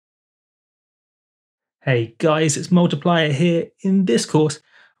Hey guys, it's Multiplier here. In this course,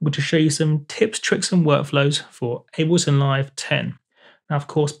 I'm going to show you some tips, tricks, and workflows for Ableton Live 10. Now, of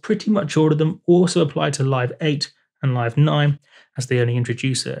course, pretty much all of them also apply to Live 8 and Live 9, as they only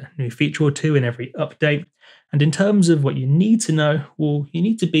introduce a new feature or two in every update. And in terms of what you need to know, well, you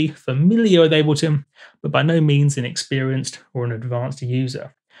need to be familiar with Ableton, but by no means inexperienced or an advanced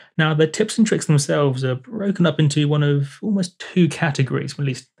user. Now, the tips and tricks themselves are broken up into one of almost two categories, or at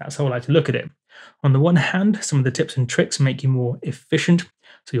least that's how I like to look at it. On the one hand, some of the tips and tricks make you more efficient,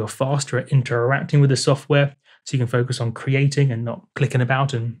 so you're faster at interacting with the software, so you can focus on creating and not clicking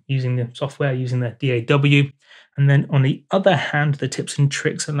about and using the software, using the DAW. And then on the other hand, the tips and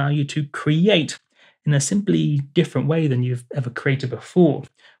tricks allow you to create in a simply different way than you've ever created before,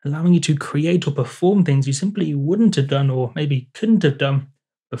 allowing you to create or perform things you simply wouldn't have done or maybe couldn't have done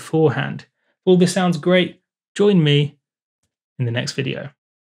beforehand. All this sounds great. Join me in the next video.